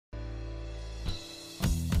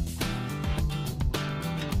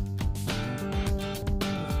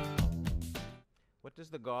does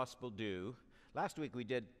the gospel do? Last week we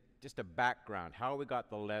did just a background, how we got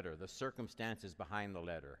the letter, the circumstances behind the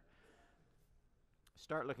letter.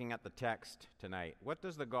 Start looking at the text tonight. What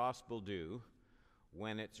does the gospel do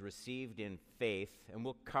when it's received in faith? And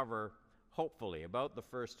we'll cover, hopefully, about the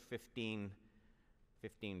first 15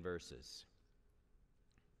 verses.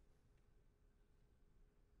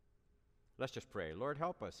 Let's just pray. Lord,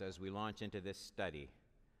 help us as we launch into this study,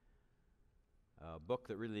 a book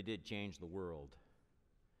that really did change the world.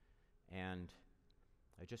 And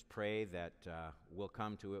I just pray that we'll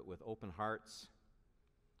come to it with open hearts.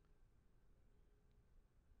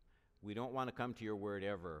 We don't want to come to your word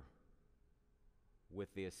ever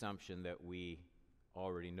with the assumption that we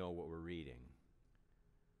already know what we're reading,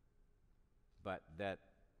 but that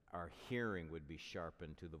our hearing would be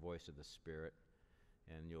sharpened to the voice of the Spirit,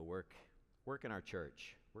 and you'll work in our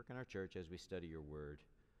church. Work in our church as we study your word,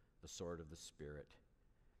 the sword of the Spirit.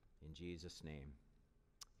 In Jesus' name,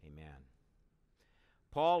 amen.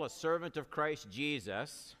 Paul, a servant of Christ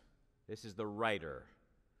Jesus, this is the writer.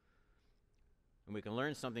 And we can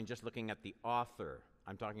learn something just looking at the author.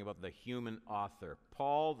 I'm talking about the human author.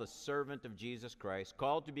 Paul, the servant of Jesus Christ,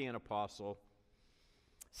 called to be an apostle,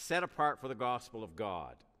 set apart for the gospel of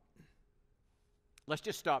God. Let's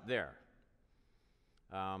just stop there.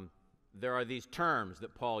 There are these terms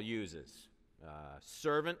that Paul uses.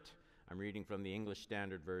 Servant, I'm reading from the English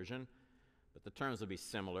Standard Version, but the terms will be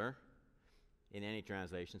similar in any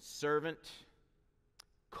translation. Servant,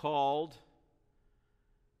 called,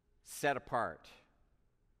 set apart.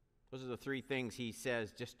 Those are the three things he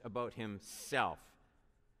says just about himself.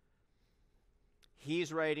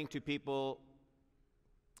 He's writing to people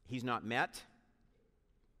he's not met.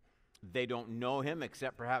 They don't know him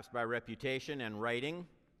except perhaps by reputation and writing.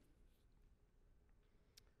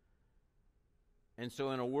 And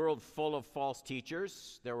so in a world full of false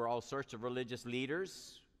teachers, there were all sorts of religious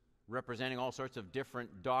leaders representing all sorts of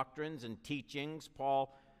different doctrines and teachings.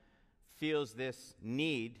 Paul feels this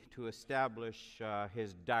need to establish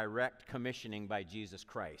his direct commissioning by Jesus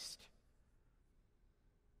Christ.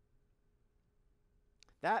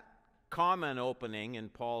 That common opening in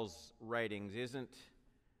Paul's writings isn't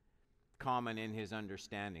common in his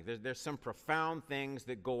understanding. There's some profound things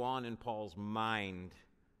that go on in Paul's mind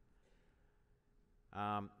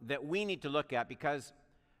that we need to look at, because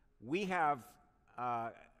we have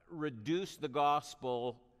reduced the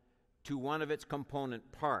gospel to one of its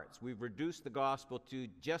component parts. We've reduced the gospel to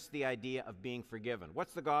just the idea of being forgiven.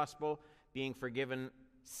 What's the gospel? Being forgiven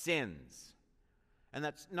sins. And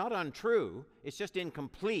that's not untrue, it's just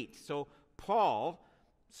incomplete. So Paul,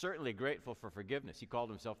 certainly grateful for forgiveness. He called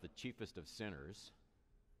himself the chiefest of sinners.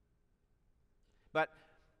 But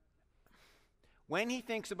when he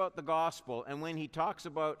thinks about the gospel and when he talks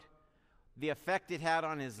about the effect it had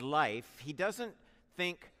on his life, he doesn't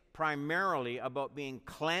think primarily about being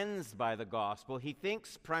cleansed by the gospel. He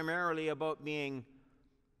thinks primarily about being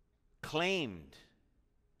claimed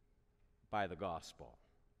by the gospel.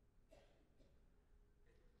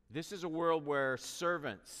 This is a world where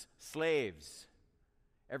servants, slaves,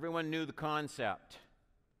 everyone knew the concept.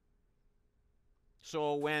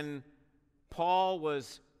 So when Paul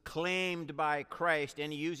was claimed by Christ,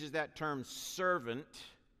 and he uses that term servant,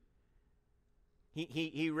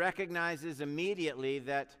 he recognizes immediately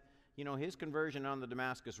that, his conversion on the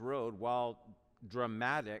Damascus Road, while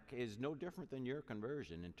dramatic, is no different than your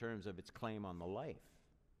conversion in terms of its claim on the life.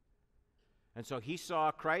 And so he saw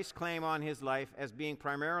Christ's claim on his life as being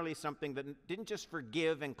primarily something that didn't just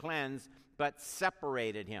forgive and cleanse, but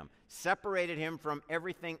separated him from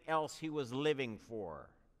everything else he was living for.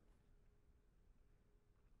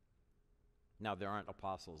 Now, there aren't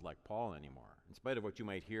apostles like Paul anymore, in spite of what you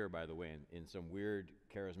might hear, by the way, in some weird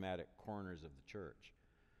charismatic corners of the church.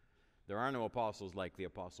 There are no apostles like the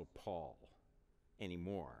Apostle Paul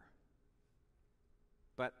anymore.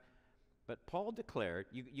 But Paul declared,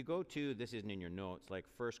 you go to, this isn't in your notes, like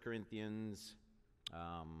 1 Corinthians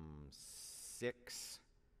 6,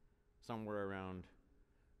 somewhere around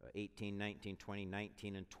 18, 19, 20,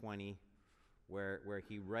 19 and 20, where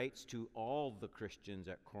he writes to all the Christians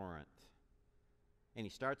at Corinth. And he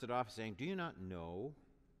starts it off saying, do you not know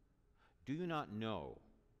that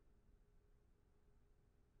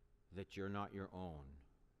you're not your own,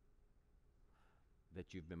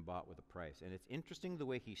 that you've been bought with a price? And it's interesting the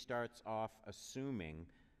way he starts off assuming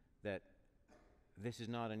that this is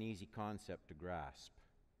not an easy concept to grasp.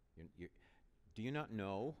 Do you not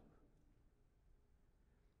know?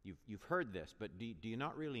 You've heard this, but do you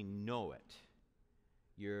not really know it?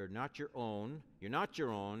 You're not your own. You're not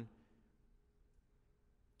your own.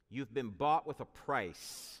 You've been bought with a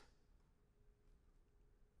price.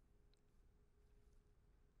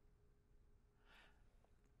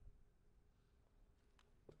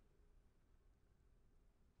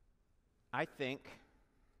 I think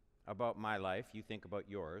about my life, you think about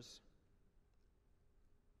yours,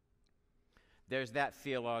 there's that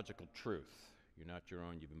theological truth. You're not your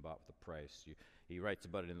own, you've been bought with a price. He writes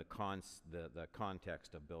about it in the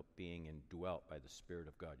context of being indwelt by the Spirit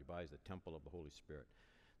of God. Your body is the temple of the Holy Spirit.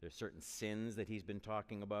 There's certain sins that he's been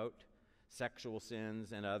talking about, sexual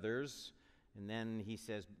sins and others. And then he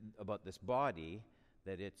says about this body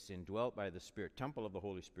that it's indwelt by the Spirit, temple of the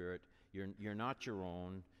Holy Spirit. You're not your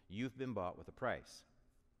own. You've been bought with a price.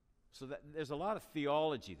 So there's a lot of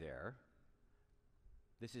theology there.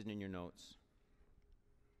 This isn't in your notes.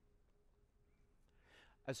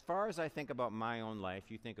 As far as I think about my own life,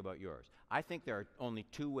 you think about yours. I think there are only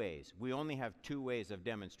two ways. We only have two ways of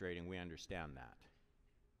demonstrating we understand that.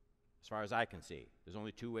 As far as I can see, there's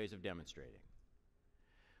only two ways of demonstrating.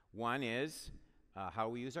 One is how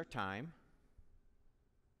we use our time,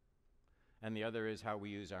 and the other is how we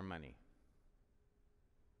use our money.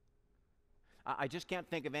 I just can't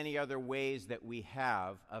think of any other ways that we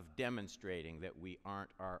have of demonstrating that we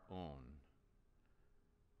aren't our own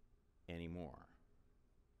anymore.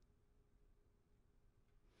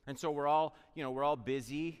 And so we're all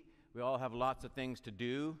busy. We all have lots of things to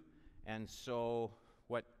do. And so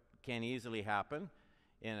what can easily happen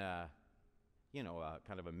in a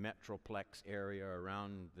kind of a metroplex area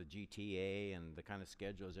around the GTA and the kind of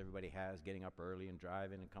schedules everybody has, getting up early and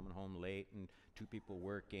driving and coming home late and two people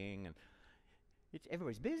working, and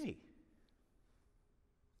everybody's busy.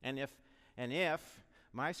 And if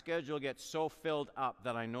my schedule gets so filled up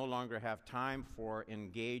that I no longer have time for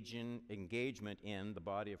engagement in the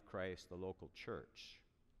body of Christ, the local church,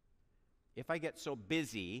 if I get so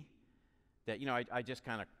busy that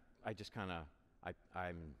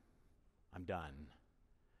I'm done,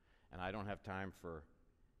 and I don't have time for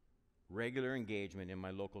regular engagement in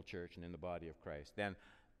my local church and in the body of Christ,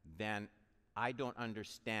 then I don't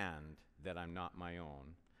understand that I'm not my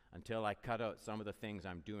own until I cut out some of the things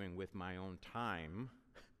I'm doing with my own time,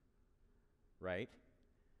 right?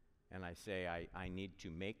 And I say I need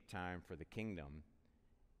to make time for the kingdom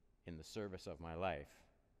in the service of my life.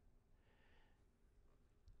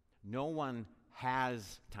 No one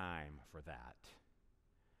has time for that.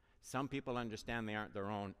 Some people understand they aren't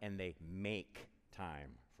their own, and they make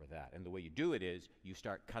time for that. And the way you do it is you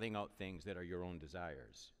start cutting out things that are your own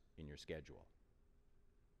desires in your schedule.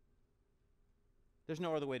 There's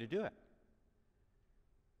no other way to do it.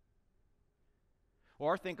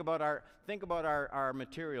 Or think about our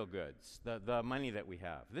material goods, the money that we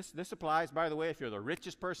have. This applies, by the way, if you're the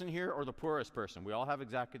richest person here or the poorest person. We all have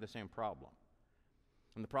exactly the same problem.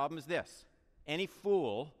 And the problem is this: any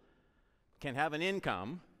fool can have an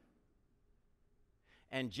income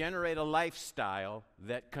and generate a lifestyle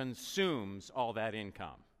that consumes all that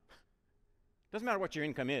income. Doesn't matter what your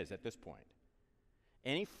income is at this point.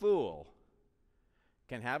 Any fool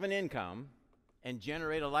can have an income and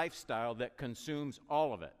generate a lifestyle that consumes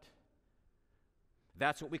all of it.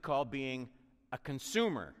 That's what we call being a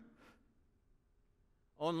consumer.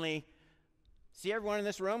 Only, see everyone in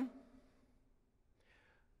this room?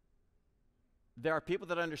 There are people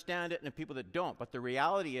that understand it and people that don't, but the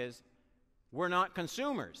reality is we're not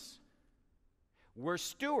consumers. We're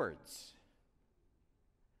stewards.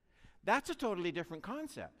 That's a totally different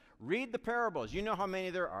concept. Read the parables. You know how many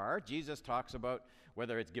there are. Jesus talks about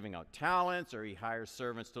whether it's giving out talents or he hires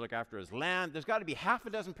servants to look after his land. There's got to be half a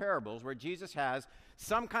dozen parables where Jesus has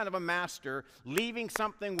some kind of a master leaving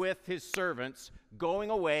something with his servants, going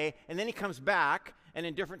away, and then he comes back, and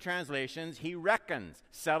in different translations, he reckons,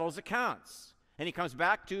 settles accounts. And he comes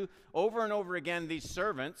back to, over and over again, these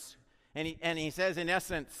servants, and he says, in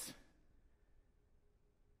essence,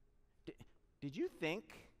 did you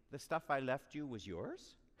think the stuff I left you was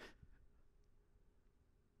yours?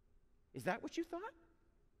 Is that what you thought?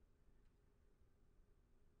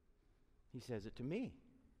 He says it to me.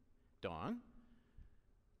 Don,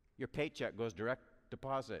 your paycheck goes direct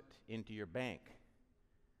deposit into your bank.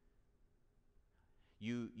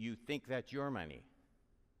 You think that's your money.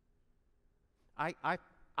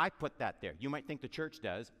 I put that there. You might think the church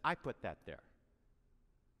does. I put that there.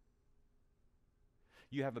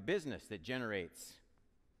 You have a business that generates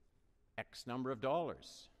X number of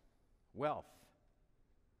dollars, wealth.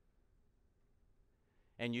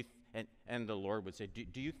 And the Lord would say,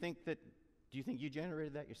 do you think you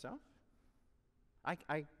generated that yourself?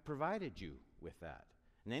 I provided you with that.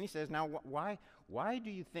 And then he says, now why do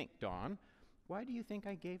you think, Don, why do you think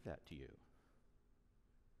I gave that to you?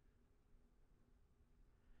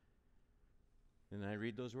 And I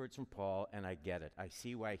read those words from Paul, and I get it. I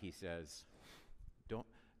see why he says, do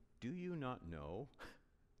you not know?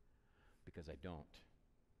 Because I don't.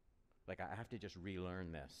 Like, I have to just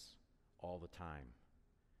relearn this all the time.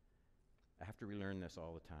 I have to relearn this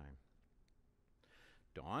all the time.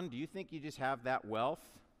 Dawn, do you think you just have that wealth?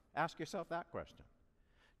 Ask yourself that question.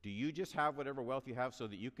 Do you just have whatever wealth you have so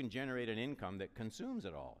that you can generate an income that consumes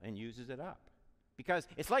it all and uses it up? Because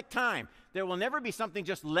it's like time. There will never be something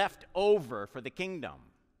just left over for the kingdom.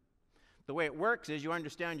 The way it works is you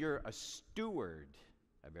understand you're a steward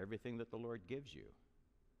of everything that the Lord gives you.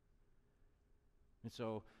 And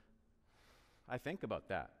so I think about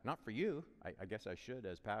that. Not for you. I guess I should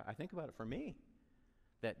as pastor. I think about it for me.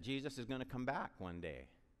 That Jesus is going to come back one day.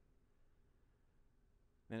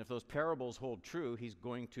 And if those parables hold true, he's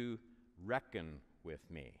going to reckon with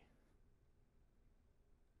me.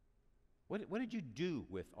 What did you do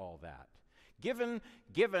with all that? Given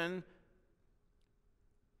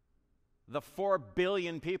the 4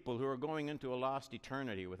 billion people who are going into a lost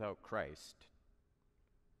eternity without Christ,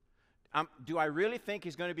 do I really think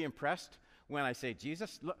he's going to be impressed when I say,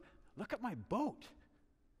 Jesus, look at my boat.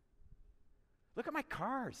 Look at my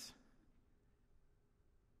cars.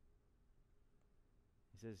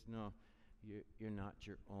 He says, no, you're not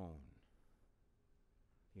your own.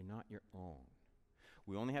 You're not your own.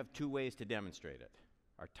 We only have 2 ways to demonstrate it.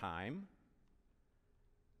 Our time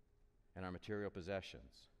and our material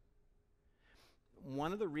possessions.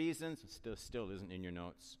 One of the reasons, still isn't in your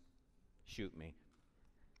notes, shoot me.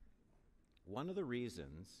 One of the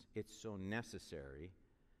reasons it's so necessary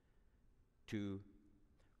to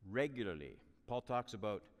regularly, Paul talks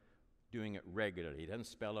about doing it regularly. He doesn't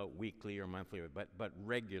spell out weekly or monthly, but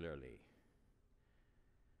regularly.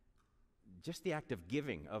 Just the act of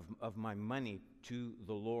giving of my money to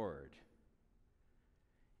the Lord.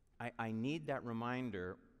 I need that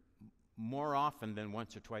reminder more often than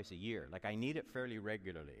once or twice a year. Like I need it fairly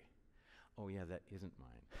regularly. Oh yeah, that isn't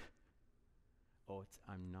mine. Oh,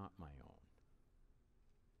 I'm not my own.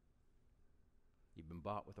 You've been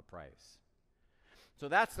bought with a price. So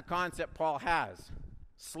that's the concept Paul has.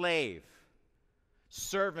 Slave.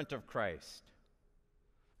 Servant of Christ.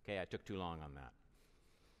 Okay, I took too long on that.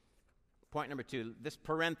 Point number 2, this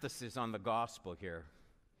parenthesis on the gospel here.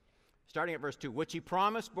 Starting at verse 2, which he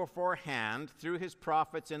promised beforehand through his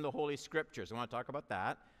prophets in the Holy Scriptures. I want to talk about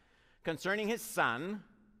that. Concerning his Son,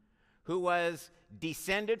 who was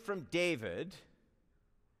descended from David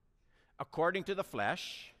according to the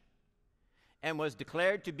flesh, and was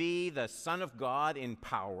declared to be the Son of God in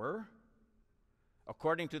power,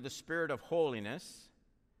 according to the Spirit of holiness,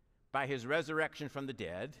 by his resurrection from the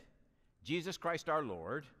dead, Jesus Christ our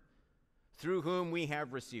Lord, through whom we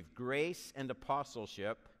have received grace and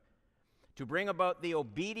apostleship, to bring about the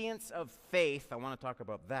obedience of faith, I want to talk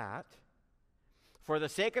about that, for the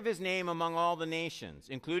sake of his name among all the nations,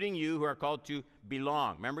 including you who are called to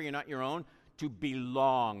belong. Remember, you're not your own, to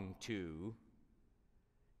belong to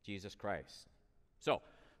Jesus Christ. So,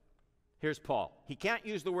 here's Paul. He can't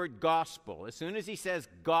use the word gospel. As soon as he says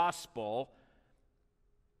gospel,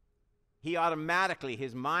 he automatically,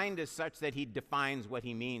 his mind is such that he defines what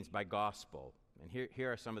he means by gospel. And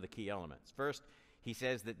here are some of the key elements. First, he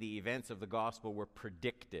says that the events of the gospel were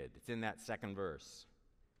predicted. It's in that second verse,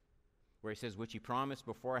 where he says, which he promised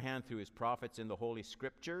beforehand through his prophets in the Holy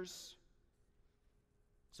Scriptures.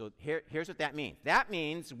 So here's what that means. That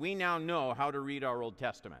means we now know how to read our Old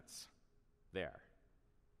Testaments. There.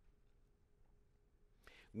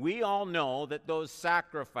 We all know that those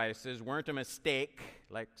sacrifices weren't a mistake,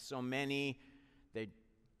 like so many, the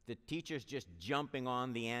teachers just jumping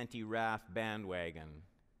on the anti-wrath bandwagon.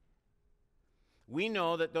 We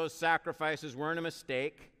know that those sacrifices weren't a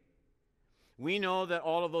mistake. We know that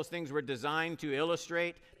all of those things were designed to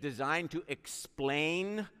illustrate, designed to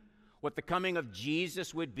explain what the coming of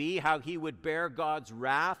Jesus would be, how he would bear God's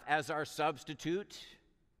wrath as our substitute.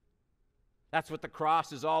 That's what the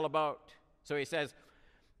cross is all about. So he says,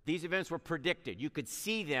 these events were predicted. You could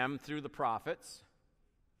see them through the prophets.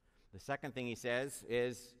 The second thing he says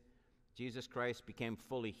is Jesus Christ became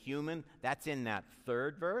fully human. That's in that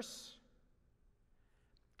third verse.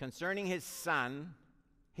 Concerning his Son,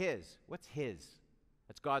 what's his?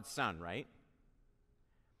 That's God's Son, right?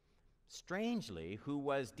 Strangely, who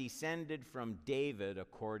was descended from David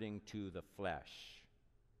according to the flesh.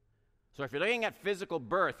 So if you're looking at physical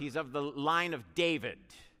birth, he's of the line of David.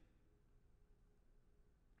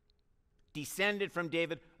 Descended from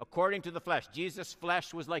David according to the flesh. Jesus'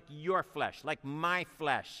 flesh was like your flesh, like my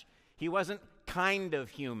flesh. He wasn't kind of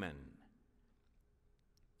human.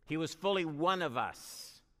 He was fully one of us.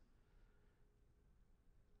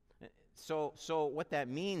 So what that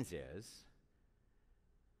means is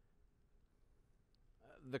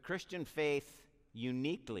the Christian faith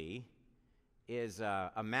uniquely is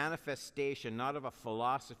a manifestation not of a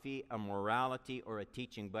philosophy, a morality, or a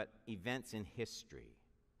teaching, but events in history.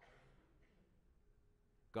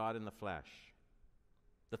 God in the flesh.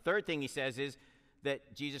 The third thing he says is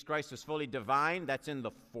that Jesus Christ was fully divine. That's in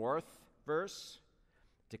the 4th verse.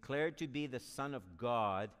 Declared to be the Son of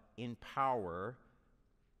God in power,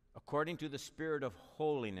 according to the Spirit of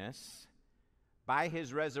holiness, by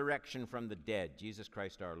his resurrection from the dead, Jesus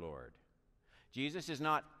Christ our Lord. Jesus is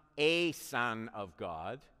not a Son of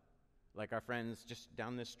God, like our friends just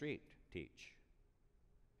down the street teach.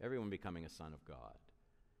 Everyone becoming a son of God.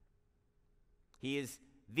 He is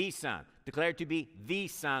the Son, declared to be the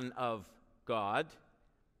Son of God.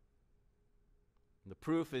 The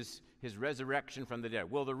proof is his resurrection from the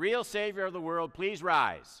dead. Will the real Savior of the world please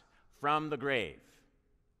rise from the grave?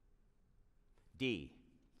 D,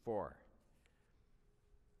 4.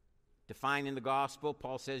 Defined in the gospel,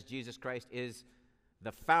 Paul says Jesus Christ is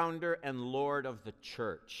the founder and Lord of the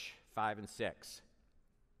church, 5 and 6.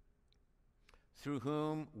 Through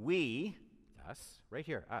whom we, us, right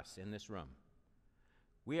here, us in this room,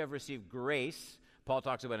 we have received grace, Paul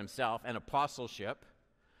talks about himself, and apostleship,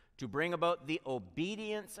 to bring about the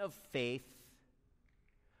obedience of faith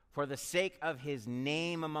for the sake of his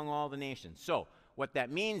name among all the nations. So, what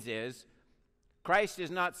that means is, Christ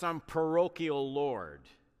is not some parochial Lord.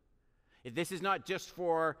 This is not just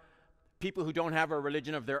for people who don't have a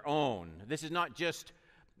religion of their own. This is not just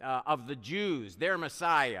of the Jews, their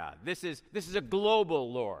Messiah. This is a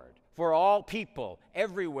global Lord for all people,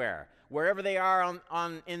 everywhere, wherever they are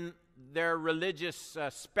in their religious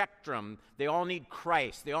spectrum. They all need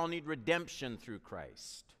Christ. They all need redemption through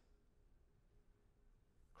Christ.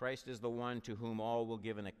 Christ is the one to whom all will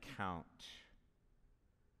give an account.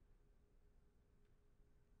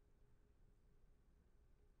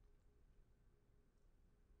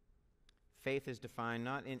 Faith is defined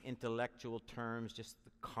not in intellectual terms, just the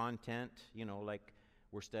content, like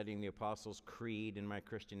we're studying the Apostles' Creed in my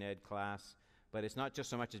Christian Ed class. But it's not just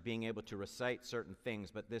so much as being able to recite certain things,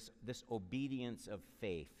 but this obedience of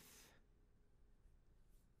faith.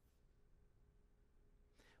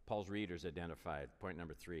 Paul's readers identified, point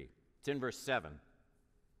number 3. It's in verse 7.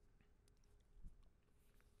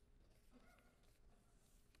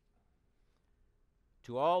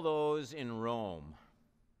 To all those in Rome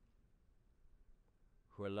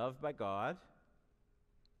who are loved by God,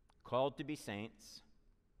 called to be saints,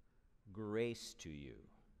 grace to you,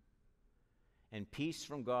 and peace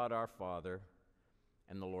from God our Father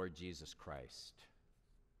and the Lord Jesus Christ.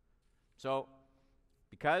 So,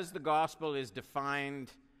 because the gospel is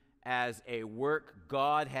defined as a work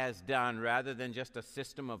God has done rather than just a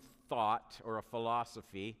system of thought or a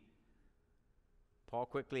philosophy, Paul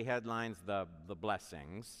quickly headlines the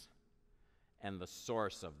blessings and the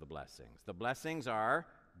source of the blessings. The blessings are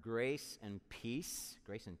grace and peace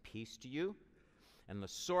to you. And the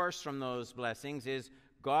source from those blessings is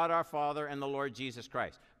God our Father and the Lord Jesus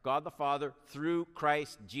Christ. God the Father through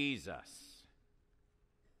Christ Jesus.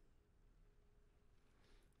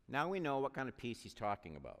 Now we know what kind of peace he's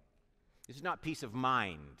talking about. This is not peace of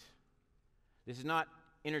mind. This is not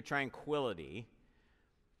inner tranquility.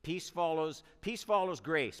 Peace follows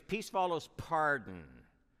grace. Peace follows pardon.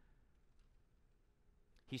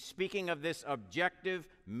 He's speaking of this objective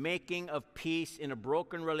making of peace in a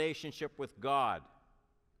broken relationship with God.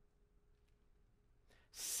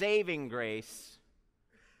 Saving grace,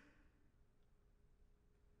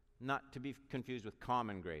 not to be confused with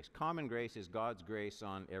common grace. Common grace is God's grace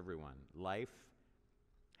on everyone. Life,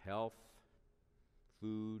 health,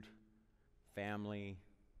 food, family,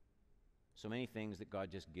 so many things that God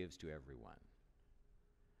just gives to everyone.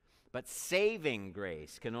 But saving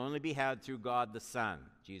grace can only be had through God the Son,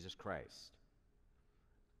 Jesus Christ.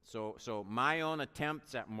 So my own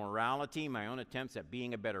attempts at morality, my own attempts at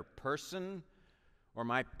being a better person, or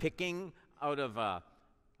my picking out of a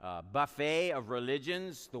buffet of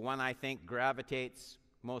religions, the one I think gravitates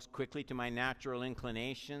most quickly to my natural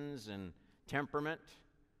inclinations and temperament,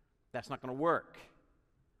 that's not going to work.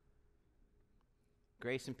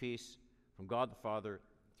 Grace and peace from God the Father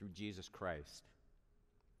through Jesus Christ.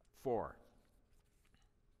 4.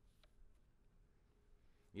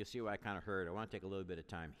 You'll see what I kind of heard. I want to take a little bit of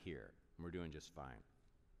time here. We're doing just fine.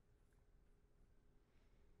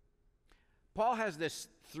 Paul has this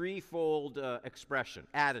threefold expression,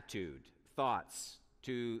 attitude, thoughts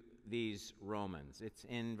to these Romans. It's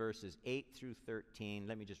in verses 8 through 13.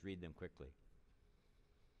 Let me just read them quickly.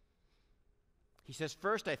 He says,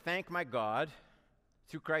 "First, I thank my God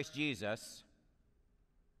through Christ Jesus."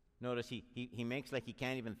 Notice he makes like he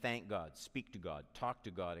can't even thank God, speak to God, talk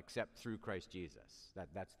to God, except through Christ Jesus.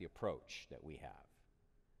 That's the approach that we have.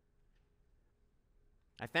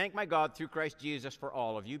 I thank my God through Christ Jesus for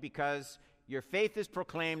all of you, because your faith is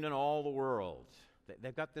proclaimed in all the world.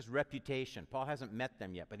 They've got this reputation. Paul hasn't met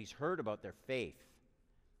them yet, but he's heard about their faith.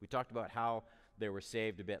 We talked about how they were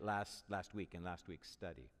saved a bit last week in last week's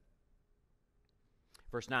study.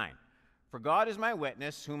 Verse 9, for God is my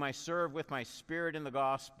witness, whom I serve with my spirit in the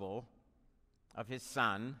gospel of his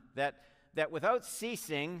Son, that without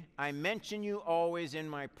ceasing I mention you always in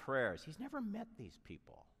my prayers. He's never met these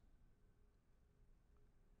people.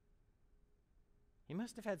 He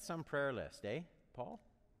must have had some prayer list, Paul?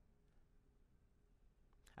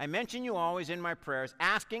 I mention you always in my prayers,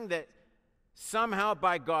 asking that somehow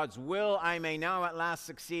by God's will I may now at last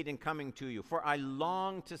succeed in coming to you. For I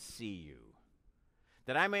long to see you,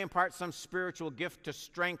 that I may impart some spiritual gift to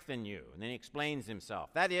strengthen you. And then he explains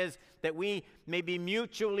himself. That is, that we may be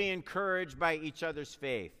mutually encouraged by each other's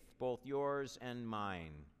faith, both yours and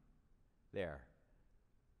mine. There.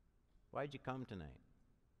 Why'd you come tonight?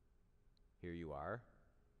 Here you are.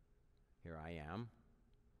 Here I am.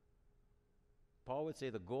 Paul would say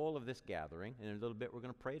the goal of this gathering, and in a little bit we're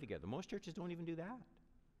going to pray together. Most churches don't even do that.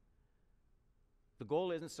 The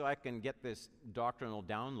goal isn't so I can get this doctrinal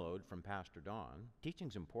download from Pastor Don.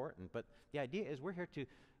 Teaching's important, but the idea is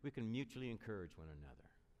we can mutually encourage one another.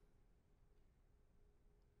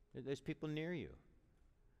 There's people near you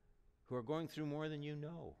who are going through more than you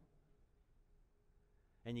know,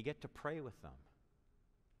 and you get to pray with them.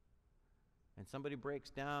 And somebody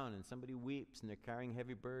breaks down, and somebody weeps, and they're carrying a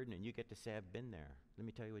heavy burden, and you get to say, I've been there. Let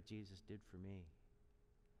me tell you what Jesus did for me.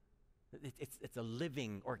 It's a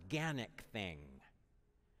living, organic thing.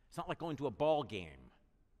 It's not like going to a ball game.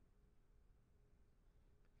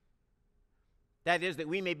 That is, that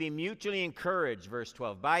we may be mutually encouraged, verse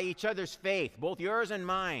 12, by each other's faith, both yours and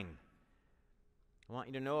mine. I want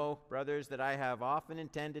you to know, brothers, that I have often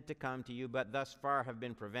intended to come to you, but thus far have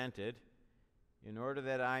been prevented, in order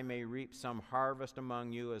that I may reap some harvest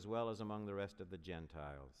among you as well as among the rest of the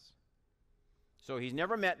Gentiles. So he's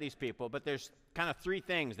never met these people, but there's kind of three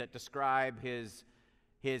things that describe his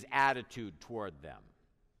attitude toward them.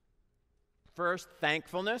 First,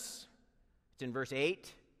 thankfulness. It's in verse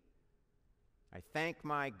 8. I thank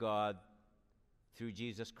my God through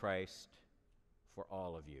Jesus Christ for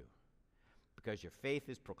all of you, because your faith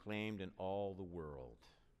is proclaimed in all the world.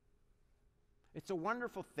 It's a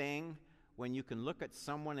wonderful thing when you can look at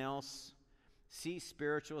someone else, see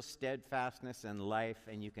spiritual steadfastness and life,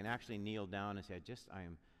 and you can actually kneel down and say,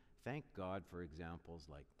 thank God for examples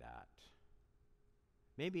like that.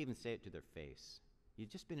 Maybe even say it to their face. You've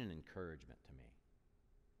just been an encouragement to me.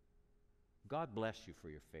 God bless you for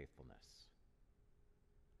your faithfulness.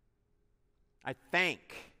 I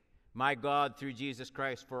thank my God through Jesus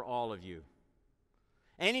Christ for all of you.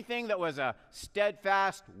 Anything that was a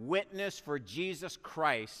steadfast witness for Jesus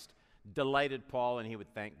Christ delighted Paul, and he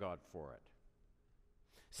would thank God for it.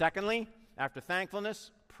 Secondly, after thankfulness,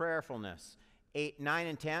 prayerfulness. 8, 9,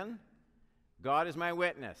 and 10. God is my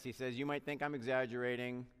witness. He says, you might think I'm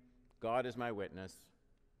exaggerating. God is my witness,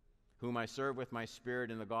 whom I serve with my spirit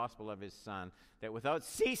in the gospel of his Son, that without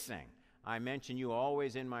ceasing I mention you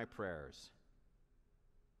always in my prayers.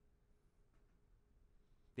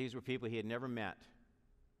 These were people he had never met.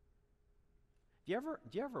 Do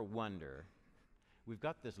you ever wonder, we've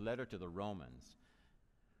got this letter to the Romans,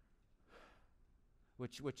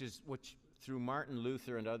 which through Martin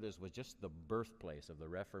Luther and others was just the birthplace of the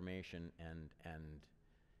Reformation and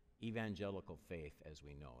evangelical faith as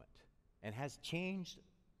we know it, and has changed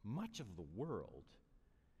much of the world.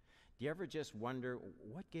 Do you ever just wonder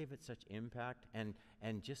what gave it such impact? And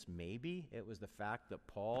just maybe it was the fact that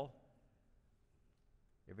Paul,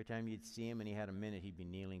 every time you'd see him and he had a minute, he'd be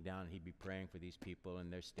kneeling down and he'd be praying for these people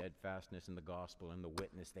and their steadfastness in the gospel and the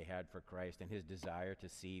witness they had for Christ and his desire to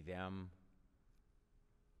see them.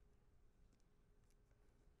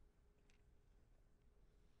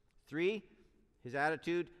 Three, his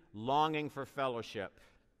attitude, longing for fellowship.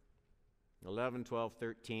 11, 12,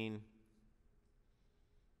 13.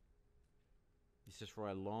 He says, for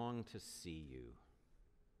I long to see you.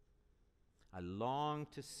 I long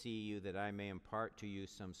to see you that I may impart to you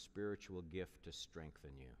some spiritual gift to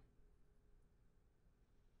strengthen you.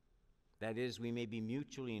 That is, we may be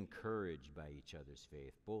mutually encouraged by each other's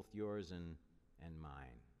faith, both yours and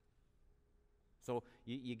mine. So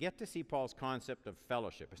you get to see Paul's concept of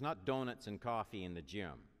fellowship. It's not donuts and coffee in the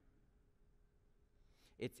gym.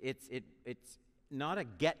 It's not a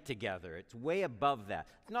get-together. It's way above that.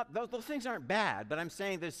 It's not, those things aren't bad, but I'm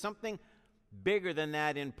saying there's something bigger than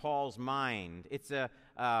that in Paul's mind. It's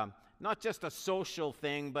not just a social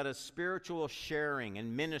thing, but a spiritual sharing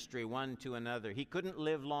and ministry one to another. He couldn't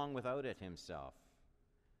live long without it himself.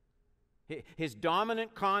 His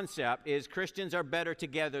dominant concept is Christians are better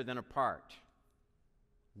together than apart.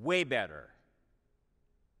 Way better.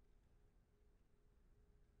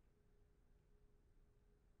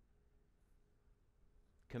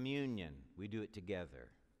 Communion, we do it together.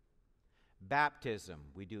 Baptism,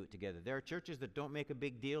 we do it together. There are churches that don't make a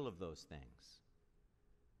big deal of those things.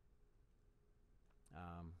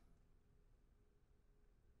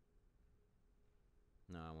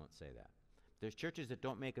 No, I won't say that. There's churches that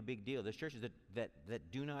don't make a big deal. There's churches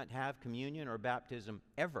that do not have communion or baptism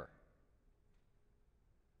ever.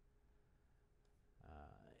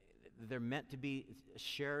 They're meant to be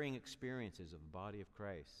sharing experiences of the body of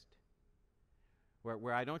Christ.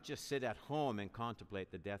 Where I don't just sit at home and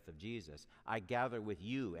contemplate the death of Jesus. I gather with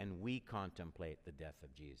you and we contemplate the death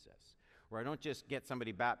of Jesus. Where I don't just get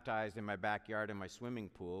somebody baptized in my backyard in my swimming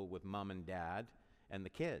pool with mom and dad and the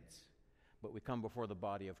kids. But we come before the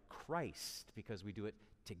body of Christ because we do it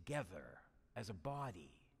together as a body.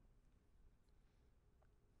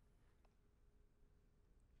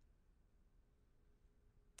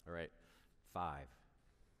 All right, 5.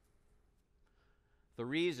 The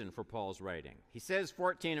reason for Paul's writing. He says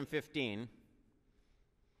 14 and 15.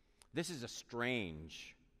 This is a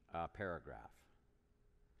strange paragraph.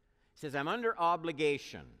 He says, I'm under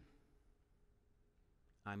obligation.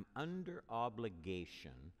 I'm under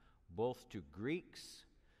obligation both to Greeks,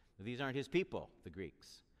 these aren't his people, the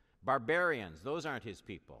Greeks. Barbarians, those aren't his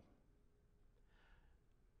people.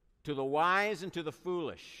 To the wise and to the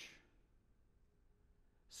foolish.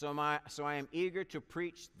 So I am eager to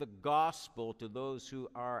preach the gospel to those who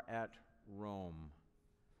are at Rome.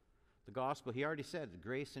 The gospel, he already said,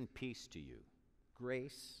 grace and peace to you.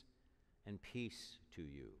 Grace and peace to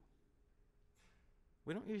you.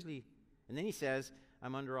 We don't usually, and then he says,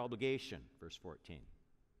 I'm under obligation, verse 14.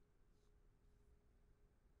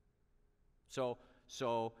 So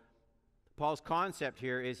Paul's concept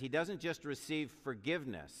here is he doesn't just receive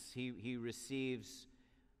forgiveness, he receives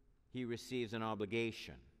an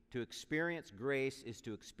obligation. To experience grace is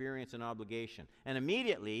to experience an obligation. And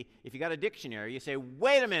immediately, if you got a dictionary, you say,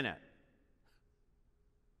 wait a minute.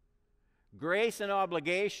 Grace and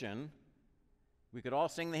obligation, we could all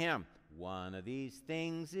sing the hymn, one of these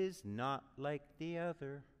things is not like the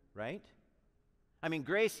other, right? I mean,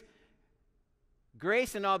 grace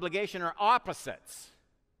and obligation are opposites.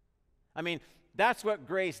 I mean, that's what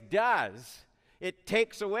grace does. It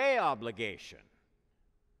takes away obligation.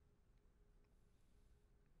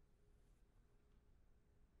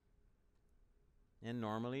 And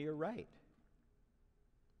normally you're right.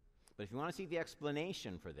 But if you want to see the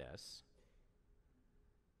explanation for this,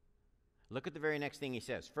 look at the very next thing he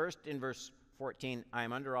says. First in verse 14, I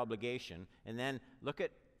am under obligation. And then look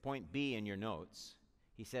at point B in your notes.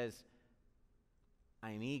 He says,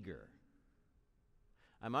 I'm eager.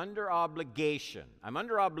 I'm under obligation. I'm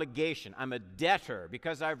under obligation. I'm a debtor.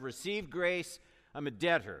 Because I've received grace, I'm a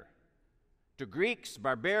debtor. To Greeks,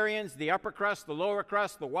 barbarians, the upper crust, the lower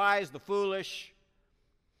crust, the wise, the foolish,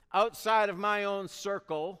 outside of my own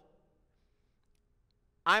circle,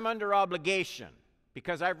 I'm under obligation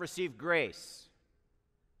because I've received grace.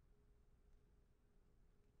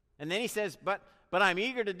 And then he says, but I'm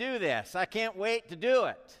eager to do this. I can't wait to do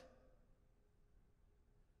it.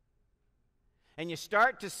 And you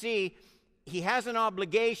start to see he has an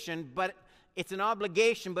obligation, but it's an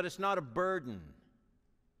obligation, but it's not a burden.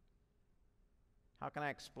 How can I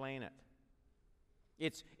explain it?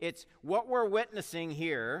 It's what we're witnessing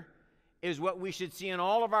here is what we should see in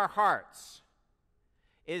all of our hearts,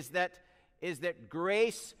 is that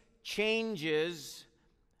grace changes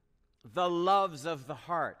the loves of the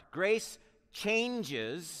heart. Grace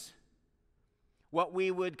changes what we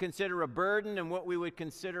would consider a burden and what we would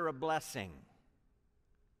consider a blessing.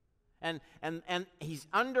 And he's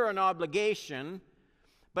under an obligation,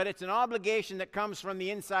 but it's an obligation that comes from the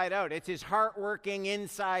inside out. It's his heart working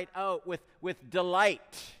inside out with delight.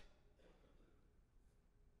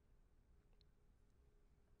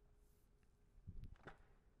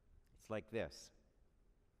 It's like this.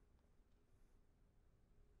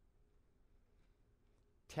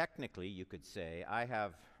 Technically, you could say, I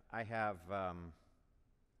have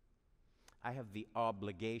the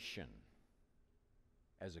obligation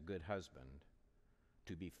as a good husband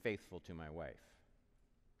to be faithful to my wife.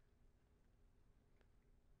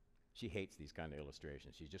 She hates these kind of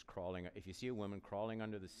illustrations. She's just crawling. If you see a woman crawling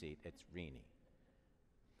under the seat, it's Renee.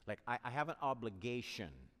 Like, I have an obligation,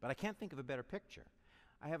 but I can't think of a better picture.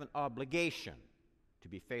 I have an obligation to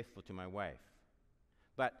be faithful to my wife.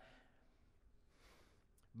 But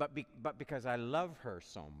because I love her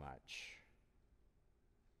so much,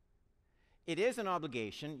 it is an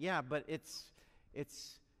obligation, yeah, but it's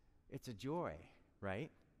It's a joy, right?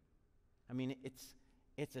 I mean,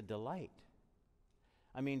 it's a delight.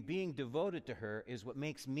 I mean, being devoted to her is what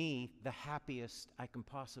makes me the happiest I can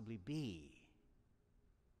possibly be.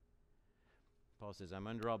 Paul says, I'm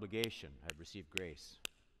under obligation. I've received grace.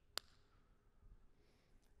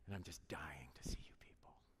 And I'm just dying to see you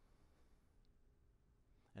people.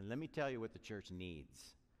 And let me tell you what the church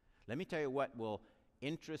needs. Let me tell you what will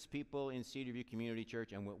interest people in Cedarview Community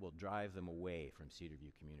Church and what will drive them away from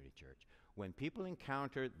Cedarview Community Church. When people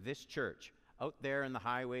encounter this church out there in the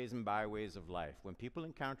highways and byways of life, when people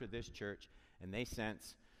encounter this church and they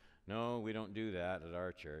sense, no, we don't do that at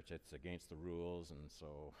our church, it's against the rules, and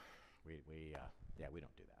so we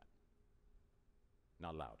don't do that.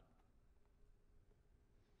 Not allowed.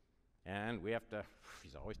 And we have to,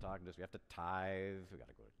 he's always talking to us, we have to tithe, we got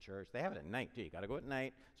to go to church. They have it at night, too. You got to go at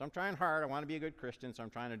night. So I'm trying hard. I want to be a good Christian, so I'm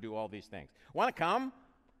trying to do all these things. Want to come?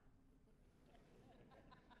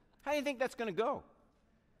 How do you think that's going to go?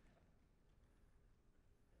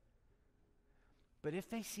 But if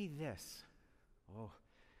they see this, oh,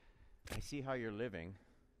 I see how you're living,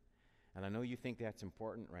 and I know you think that's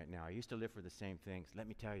important right now. I used to live for the same things. Let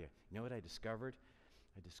me tell you, you know what I discovered?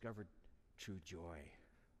 I discovered true joy.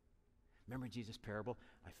 Remember Jesus' parable?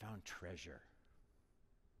 I found treasure.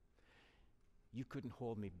 You couldn't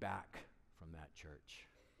hold me back from that church.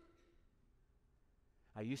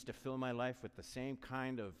 I used to fill my life with the same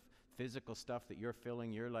kind of physical stuff that you're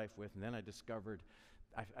filling your life with, and then I discovered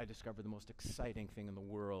the most exciting thing in the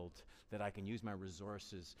world, that I can use my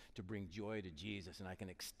resources to bring joy to Jesus, and I can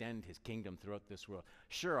extend his kingdom throughout this world.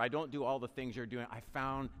 Sure, I don't do all the things you're doing. I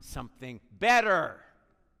found something better.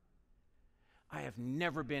 I have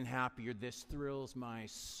never been happier. This thrills my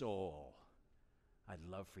soul. I'd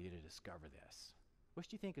love for you to discover this. What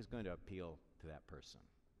do you think is going to appeal to that person?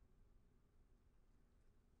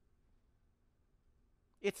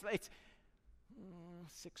 It's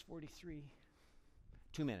 6:43.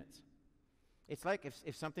 2 minutes. It's like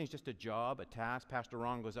if something's just a job, a task, Pastor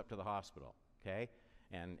Ron goes up to the hospital, okay?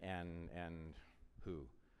 And who?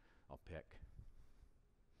 I'll pick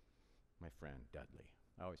my friend, Dudley.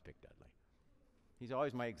 I always pick Dudley. He's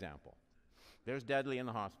always my example. There's Dudley in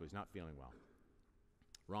the hospital. He's not feeling well.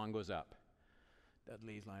 Ron goes up.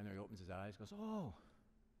 Dudley's lying there. He opens his eyes, goes, oh,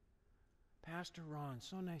 Pastor Ron,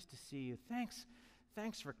 so nice to see you. Thanks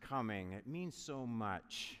for coming. It means so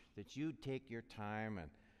much that you'd take your time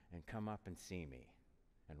and come up and see me.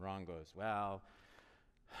 And Ron goes, well,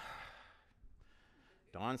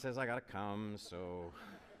 Dawn says I got to come, so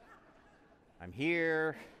I'm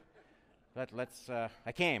here.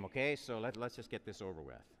 I came, okay? So let's just get this over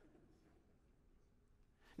with.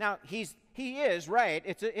 Now, he is, right?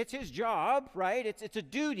 It's his job, right? It's a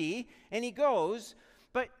duty, and he goes,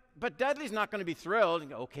 but Dudley's not going to be thrilled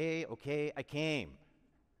and go, okay, I came.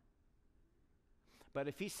 But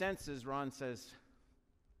if he senses, Ron says,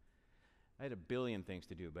 I had a billion things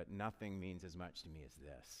to do, but nothing means as much to me as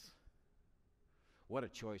this. What a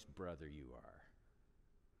choice brother you are.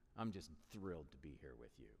 I'm just thrilled to be here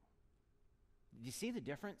with you. Do you see the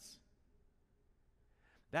difference?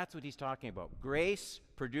 That's what he's talking about. Grace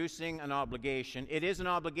producing an obligation. It is an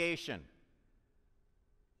obligation.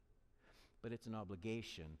 But it's an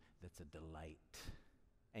obligation that's a delight.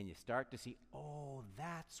 And you start to see, oh,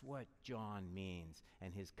 that's what John means.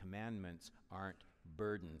 And his commandments aren't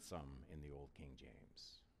burdensome in the old King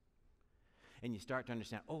James. And you start to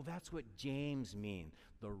understand, oh, that's what James means.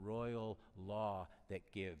 The royal law that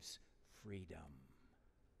gives freedom.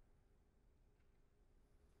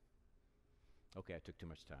 Okay, I took too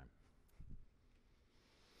much time.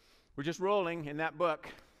 We're just rolling in that book.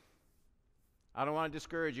 I don't want to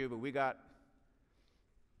discourage you, but we got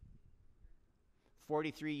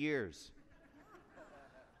 43 years.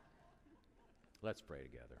 Let's pray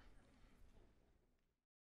together.